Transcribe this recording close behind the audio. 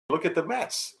Look at the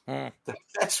Mets. The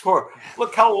Mets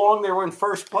look how long they were in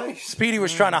first place. Speedy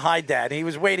was trying to hide that. He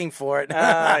was waiting for it.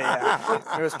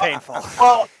 Yeah. It was painful.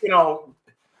 Well,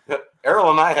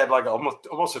 Errol and I had like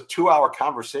almost a 2-hour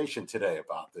conversation today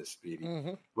about this,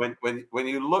 Speedy. When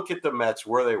you look at the Mets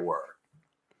where they were,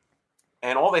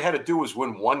 and all they had to do was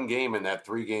win one game in that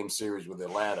 3-game series with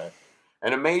Atlanta,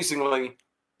 and amazingly,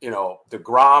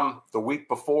 DeGrom the week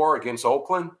before against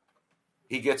Oakland,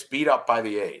 he gets beat up by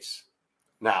the A's.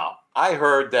 Now, I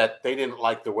heard that they didn't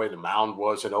like the way the mound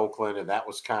was in Oakland, and that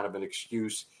was kind of an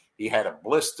excuse. He had a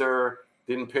blister,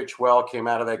 didn't pitch well, came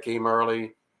out of that game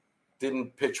early.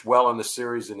 Didn't pitch well in the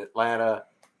series in Atlanta.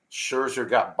 Scherzer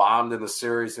got bombed in the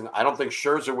series. And I don't think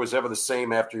Scherzer was ever the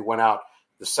same after he went out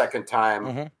the second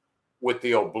time with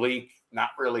the oblique, not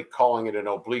really calling it an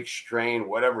oblique strain,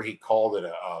 whatever he called it,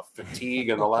 a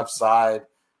fatigue on the left side.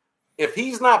 If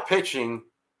he's not pitching,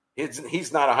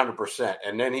 he's not 100%.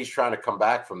 And then he's trying to come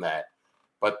back from that.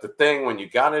 But the thing, when you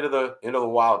got into the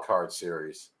wild card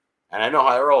series, and I know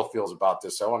how Earl feels about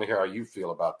this. I want to hear how you feel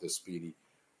about this, Speedy.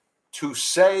 To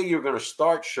say you're going to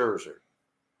start Scherzer,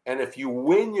 and if you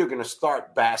win, you're going to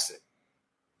start Bassett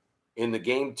in the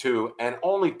game 2, and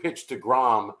only pitch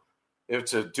DeGrom if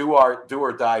it's a do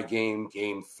or die game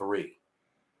 3.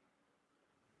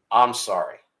 I'm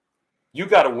sorry. You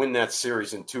got to win that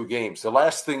series in 2 games. The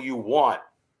last thing you want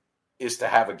is to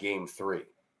have a game 3.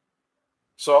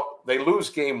 So they lose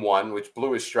game 1, which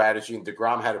blew his strategy, and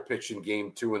DeGrom had to pitch in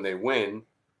game 2, and they win.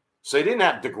 So he didn't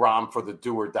have DeGrom for the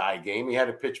do-or-die game. He had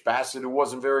to pitch Bassett, who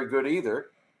wasn't very good either,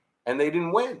 and they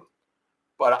didn't win.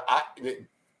 But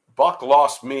Buck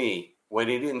lost me when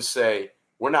he didn't say,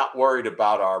 we're not worried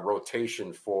about our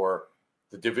rotation for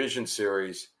the division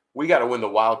series. We got to win the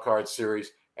wild card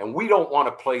series, and we don't want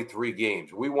to play 3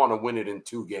 games. We want to win it in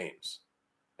 2 games.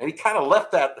 And he kind of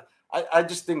left that. I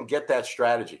just didn't get that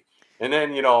strategy. And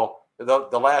then,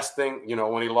 the last thing,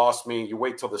 when he lost me, you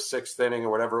wait till the 6th inning or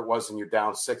whatever it was, and you're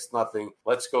down 6-0.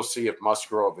 Let's go see if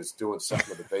Musgrove is doing something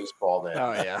with the baseball then.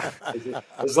 Oh, yeah.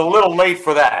 It's a little late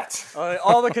for that.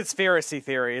 All the conspiracy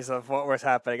theories of what was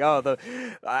happening.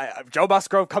 Joe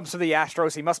Musgrove comes from the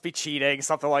Astros. He must be cheating,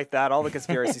 something like that. All the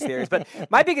conspiracy theories. But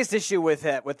my biggest issue with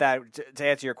that, to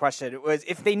answer your question, was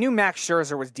if they knew Max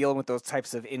Scherzer was dealing with those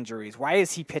types of injuries, why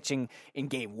is he pitching in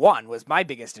game 1 was my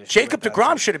biggest issue. Jacob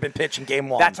deGrom should have been pitching game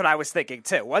 1. That's what I was thinking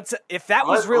too. If that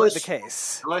was really the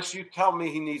case? Unless you tell me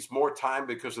he needs more time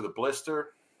because of the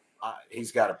blister,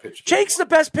 he's got to pitch. Jake's the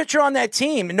best pitcher on that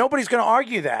team, and nobody's going to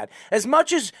argue that. As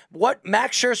much as what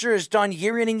Max Scherzer has done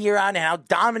year in and year out and how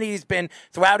dominant he's been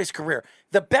throughout his career,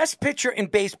 the best pitcher in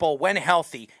baseball when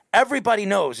healthy, everybody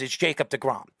knows, is Jacob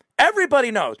deGrom.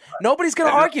 Everybody knows. Right. Nobody's going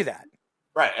to argue that.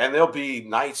 Right, and there'll be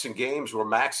nights and games where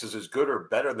Max is as good or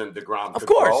better than deGrom. Of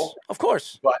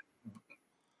course.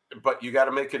 But you got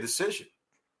to make a decision.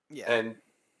 Yeah. And,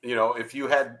 if you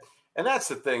had – and that's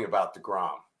the thing about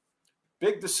deGrom.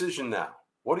 Big decision now.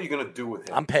 What are you going to do with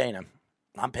him? I'm paying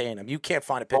him. You can't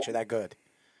find a pitcher that good.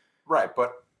 Right,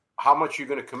 but how much are you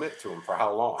going to commit to him for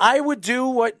how long? I would do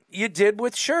what you did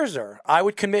with Scherzer. I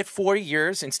would commit 4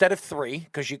 years instead of 3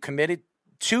 because you committed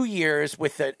 2 years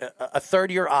with a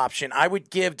third-year option. I would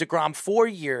give deGrom 4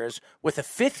 years with a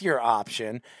fifth-year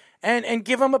option and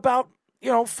give him about –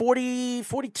 40,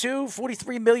 42,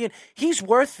 43 million. He's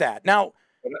worth that. Now,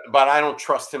 but I don't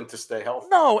trust him to stay healthy.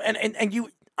 No, and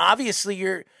you obviously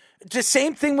you're the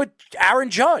same thing with Aaron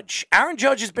Judge. Aaron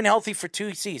Judge has been healthy for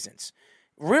 2 seasons.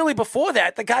 Really, before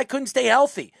that, the guy couldn't stay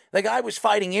healthy. The guy was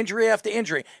fighting injury after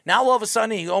injury. Now, all of a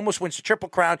sudden, he almost wins the Triple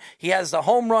Crown. He has the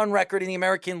home run record in the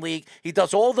American League. He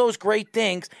does all those great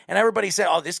things, and everybody said,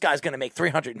 oh, this guy's going to make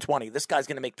 $320. This guy's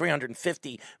going to make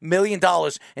 $350 million,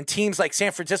 and teams like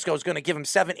San Francisco is going to give him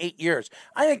 7-8 years.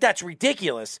 I think that's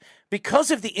ridiculous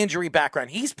because of the injury background.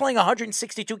 He's playing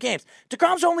 162 games.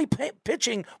 deGrom's only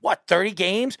pitching, 30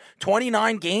 games,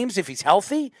 29 games if he's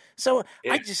healthy? So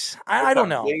I don't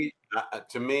know.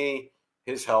 To me,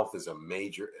 his health is a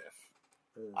major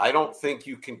if. I don't think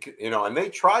you can, and they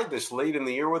tried this late in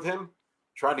the year with him,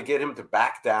 trying to get him to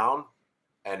back down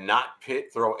and not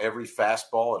throw every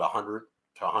fastball at 100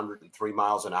 to 103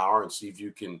 miles an hour and see if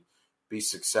you can be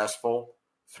successful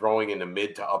throwing in the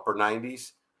mid to upper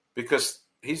 90s. Because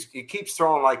he keeps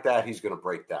throwing like that, he's going to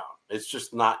break down. It's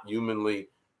just not humanly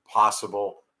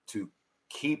possible to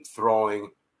keep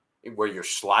throwing where your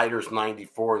slider's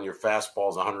 94 and your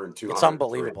fastball's 102. It's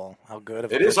unbelievable how good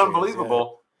of it is. Unbelievable.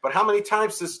 Yeah. But how many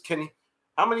times and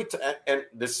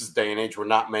this is day and age where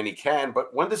not many can,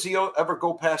 but when does he ever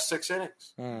go past 6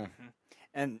 innings? Mm-hmm.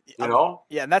 And and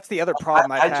and that's the other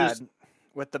problem I've had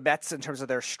with the Mets in terms of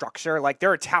their structure. Like,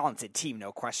 they're a talented team,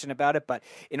 no question about it. But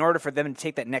in order for them to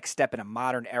take that next step in a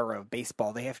modern era of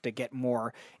baseball, they have to get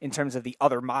more in terms of the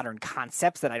other modern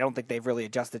concepts that I don't think they've really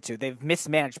adjusted to. They've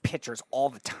mismanaged pitchers all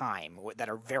the time that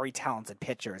are very talented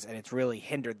pitchers, and it's really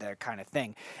hindered their kind of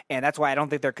thing. And that's why I don't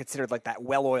think they're considered like that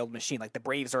well-oiled machine. Like, the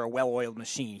Braves are a well-oiled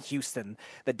machine. Houston,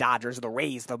 the Dodgers, the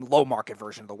Rays, the low-market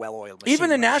version of the well-oiled machine. Even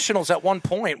the Nationals at one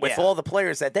point, with all the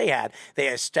players that they had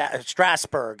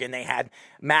Strasburg, and they had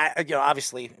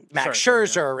obviously Max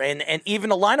Scherzer, and even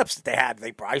the lineups that they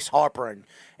had, Bryce Harper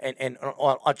and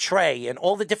Trey, and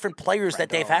all the different players that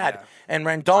they've had, and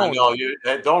Rendon. I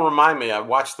know, don't remind me. I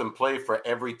watched them play for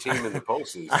every team in the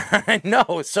postseason. I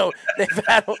know. So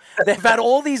they've had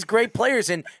all these great players,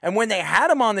 and when they had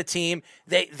them on the team,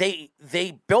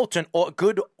 they built a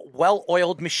good,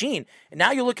 well-oiled machine. And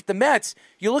now you look at the Mets,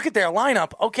 you look at their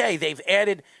lineup. Okay, they've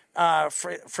added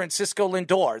Francisco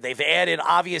Lindor. They've added,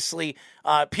 obviously,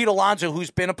 Pete Alonso,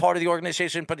 who's been a part of the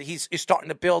organization, but he's starting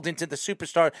to build into the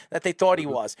superstar that they thought he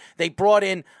was. They brought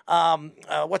in,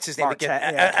 what's his name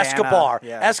again? Escobar.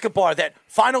 Escobar, that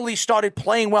finally started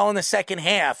playing well in the second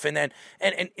half. And then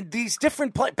and these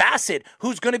different Bassett,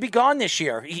 who's going to be gone this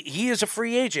year. He is a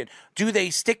free agent. Do they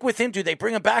stick with him? Do they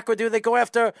bring him back, or do they go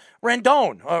after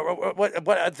Rendon?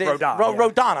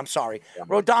 Rodon, I'm sorry. Yeah.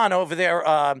 Rodon over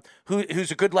there,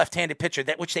 who's a good left-handed pitcher,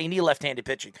 which they need left-handed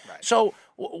pitching. Right. So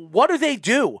what do they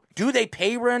do? Do they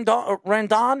pay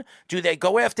Rendon? Do they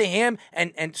go after him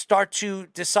and start to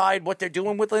decide what they're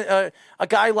doing with a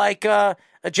guy like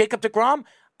Jacob deGrom?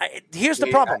 Here's the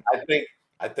problem.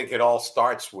 I think it all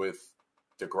starts with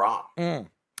deGrom.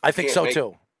 I think so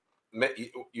too.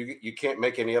 You can't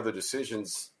make any other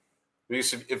decisions.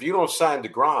 Because if you don't sign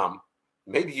deGrom,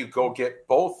 maybe you go get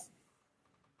both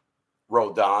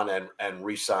Rodon and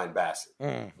re-sign Bassett.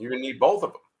 You're going to need both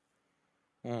of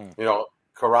them.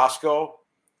 Carrasco,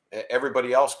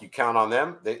 everybody else, you count on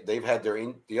them. They've had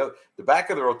the back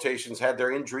of the rotations had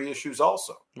their injury issues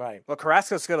also. Right. Well,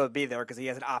 Carrasco's going to be there because he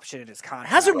has an option in his contract.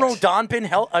 Hasn't Rodon been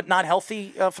not healthy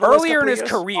for the earlier in his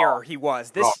career? He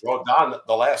was. Rodon,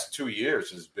 the last 2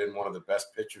 years, has been one of the best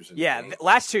pitchers in the game.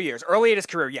 Last 2 years. Early in his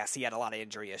career, yes, he had a lot of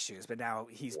injury issues, but now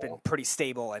he's been pretty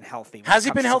stable and healthy. Has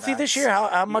he been healthy this year?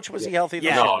 How much was he healthy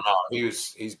this year? No,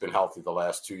 he's been healthy the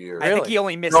last 2 years. I think he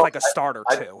only missed a start or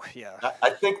two. I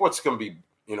think what's going to be,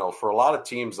 for a lot of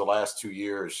teams the last 2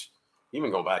 years, even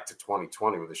go back to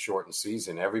 2020 with a shortened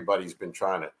season, everybody's been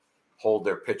trying to hold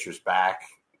their pitchers back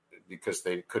because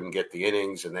they couldn't get the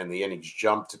innings, and then the innings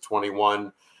jumped to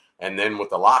 21. And then with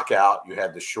the lockout, you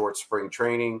had the short spring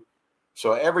training.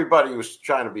 So everybody was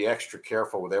trying to be extra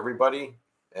careful with everybody.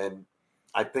 And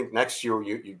I think next year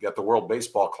you got the World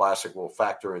Baseball Classic will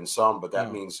factor in some, but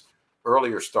that means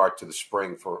earlier start to the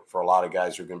spring for a lot of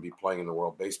guys who are going to be playing in the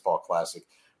World Baseball Classic.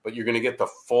 But you're going to get the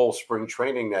full spring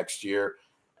training next year,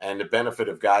 and the benefit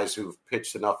of guys who've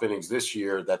pitched enough innings this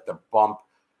year that the bump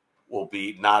will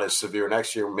be not as severe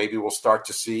next year. Maybe we'll start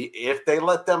to see, if they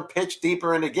let them pitch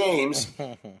deeper into games,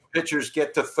 pitchers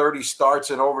get to 30 starts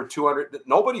and over 200.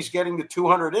 Nobody's getting to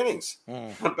 200 innings.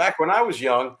 Back when I was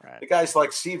young, the guys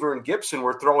like Seaver and Gibson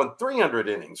were throwing 300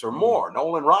 innings or more,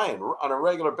 Nolan Ryan, on a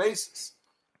regular basis.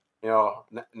 Now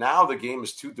the game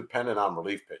is too dependent on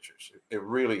relief pitchers. It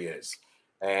really is.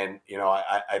 And,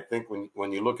 I think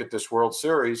when you look at this World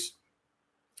Series,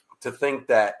 to think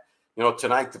that,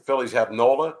 tonight the Phillies have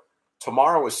Nola,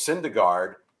 tomorrow is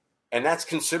Syndergaard, and that's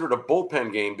considered a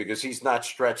bullpen game because he's not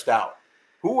stretched out.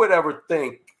 Who would ever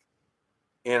think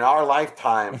in our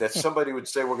lifetime that somebody would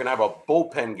say we're going to have a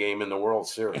bullpen game in the World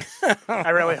Series?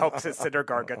 I really hope that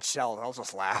Syndergaard gets shelled. I'll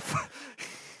just laugh.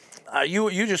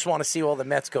 You just want to see all the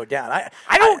Mets go down.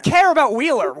 I don't care about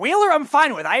Wheeler. Wheeler, I'm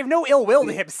fine with. I have no ill will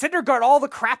to him. Syndergaard, all the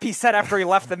crap he said after he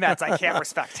left the Mets, I can't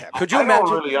respect him. Could you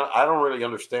imagine? I don't really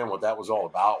understand what that was all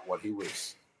about. What he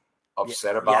was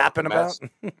upset about. Yapping about.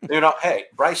 Hey,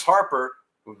 Bryce Harper.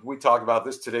 We talked about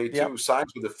this today too.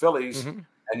 Signs with the Phillies, and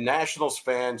Nationals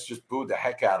fans just booed the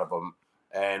heck out of him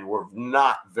and were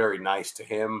not very nice to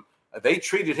him. They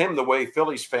treated him the way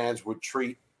Phillies fans would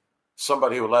treat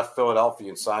somebody who left Philadelphia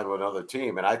and signed with another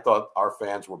team. And I thought our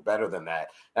fans were better than that.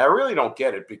 And I really don't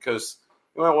get it because,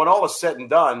 when all is said and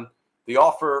done, the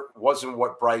offer wasn't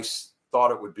what Bryce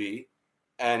thought it would be.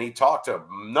 And he talked to a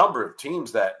number of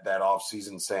teams that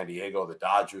offseason, San Diego, the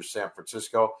Dodgers, San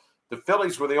Francisco. The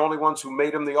Phillies were the only ones who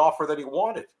made him the offer that he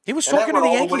wanted. He was talking to the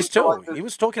Yankees, too. He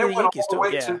was talking to the Yankees,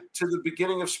 too. To the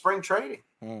beginning of spring training.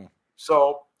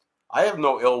 So I have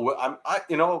no ill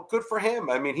will. Good for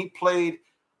him. I mean, he played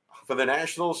for the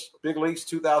Nationals, big leagues,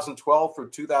 2012 through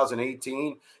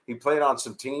 2018. He played on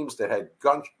some teams that had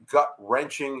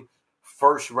gut-wrenching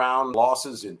first-round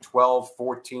losses in 12,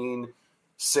 14,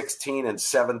 16, and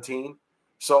 17.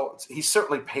 So he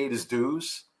certainly paid his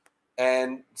dues.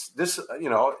 And this,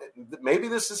 maybe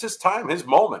this is his time, his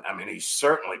moment. I mean, he's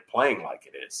certainly playing like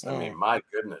it is. I mean, my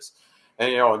goodness.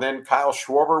 And, and then Kyle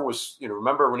Schwarber was,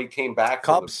 remember when he came back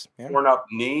Cubs, with a torn-up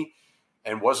knee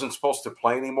and wasn't supposed to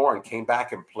play anymore and came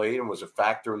back and played and was a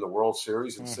factor in the World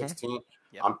Series in 16?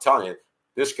 Yep. I'm telling you,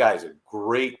 this guy's a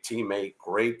great teammate,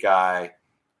 great guy,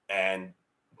 and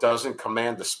doesn't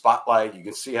command the spotlight. You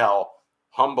can see how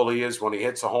humble he is when he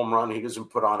hits a home run. He doesn't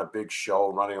put on a big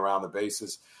show running around the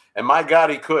bases. And my God,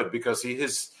 he could, because he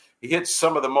hits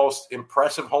some of the most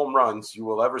impressive home runs you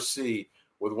will ever see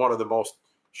with one of the most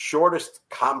shortest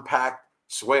compact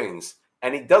swings.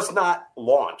 And he does not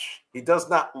launch. He does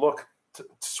not look to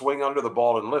swing under the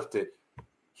ball and lift it.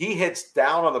 He hits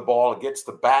down on the ball and gets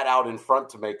the bat out in front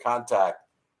to make contact.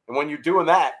 And when you're doing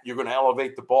that, you're going to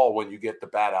elevate the ball when you get the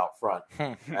bat out front.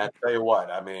 And I tell you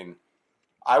what, I mean,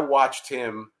 I watched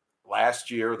him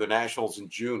last year, the Nationals in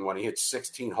June, when he hit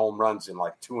 16 home runs in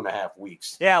like 2.5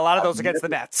 weeks. Yeah, a lot of those against the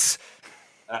Mets.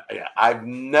 I've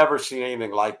never seen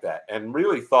anything like that, and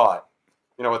really thought,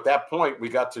 at that point, we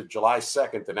got to July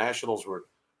 2nd, the Nationals were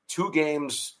 2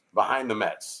 games behind the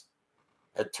Mets,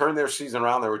 had turned their season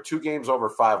around. There were 2 games over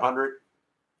 500.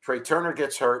 Trey Turner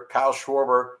gets hurt. Kyle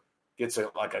Schwarber gets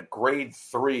a grade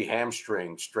 3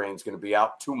 hamstring strain, is going to be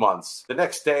out 2 months. The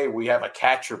next day, we have a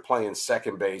catcher playing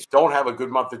second base. Don't have a good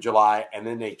month of July, and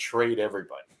then they trade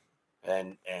everybody.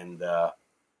 And then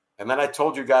I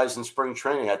told you guys in spring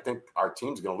training, I think our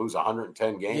team's going to lose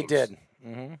 110 games. You did.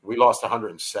 Mm-hmm. We lost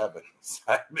 107.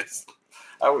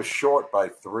 I was short by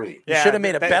 3. You should have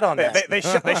made a bet on that. They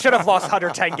should have lost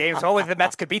 110 games. Only the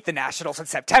Mets could beat the Nationals in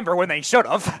September when they should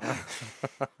have.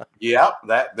 Yeah,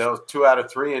 those 2 out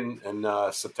of 3 in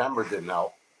September didn't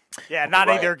help. Yeah, not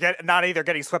either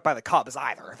getting swept by the Cubs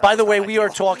either. By the way, we are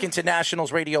talking to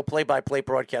Nationals radio play-by-play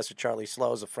broadcaster Charlie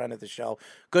Slows, a friend of the show.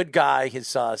 Good guy. His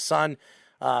son,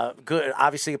 good,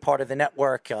 obviously a part of the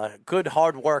network. Good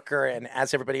hard worker, and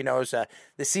as everybody knows,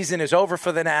 the season is over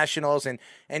for the Nationals, and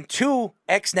 2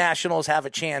 ex-Nationals have a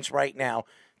chance right now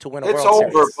to win a World Series.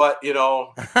 It's over,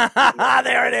 but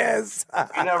there it is.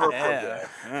 You never forget.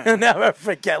 Never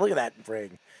forget. Look at that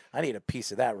ring. I need a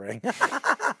piece of that ring.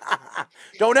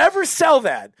 Don't ever sell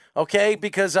that, okay?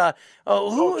 Because it's got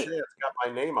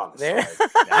my name on the side.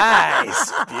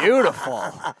 Nice,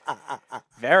 beautiful,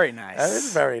 very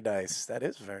nice. That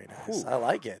is very nice. Ooh. I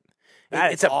like it.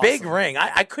 It's awesome. A big ring.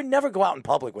 I could never go out in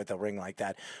public with a ring like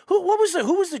that. Who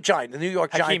was the Giant? The New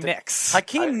York Giant.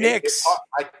 Hakeem Nicks.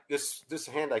 This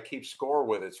hand I keep score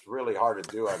with. It's really hard to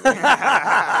do. I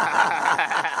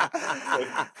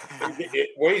mean,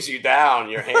 it weighs you down.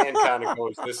 Your hand kind of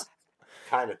goes this.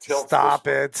 Kind of tilt. Stop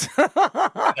it.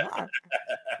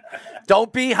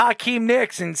 Don't be Hakeem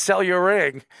Nicks and sell your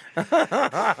ring.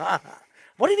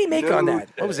 What did he make on that?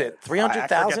 What was it?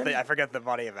 300,000? I forget the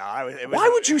money amount. Why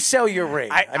would you sell your ring?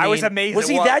 I was amazed. Was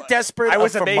he that desperate? I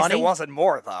was for amazed money? it wasn't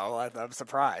more though. I'm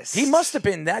surprised. He must have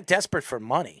been that desperate for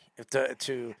money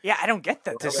Yeah, I don't get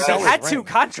that. He had 2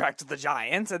 contracts with the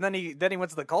Giants, and then he went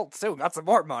to the Colts too, got some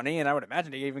more money, and I would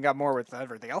imagine he even got more with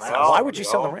everything else. Why would you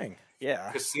sell the ring?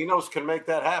 Yeah, casinos can make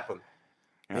that happen.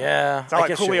 Yeah, it's not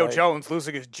like Julio Jones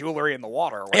losing his jewelry in the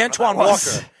water. Antoine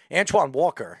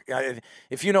Walker.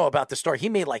 If you know about the story, he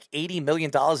made like $80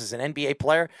 million as an NBA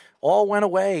player. All went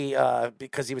away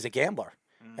because he was a gambler,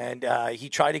 and he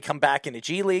tried to come back in the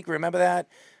G League. Remember that?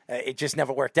 It just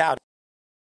never worked out.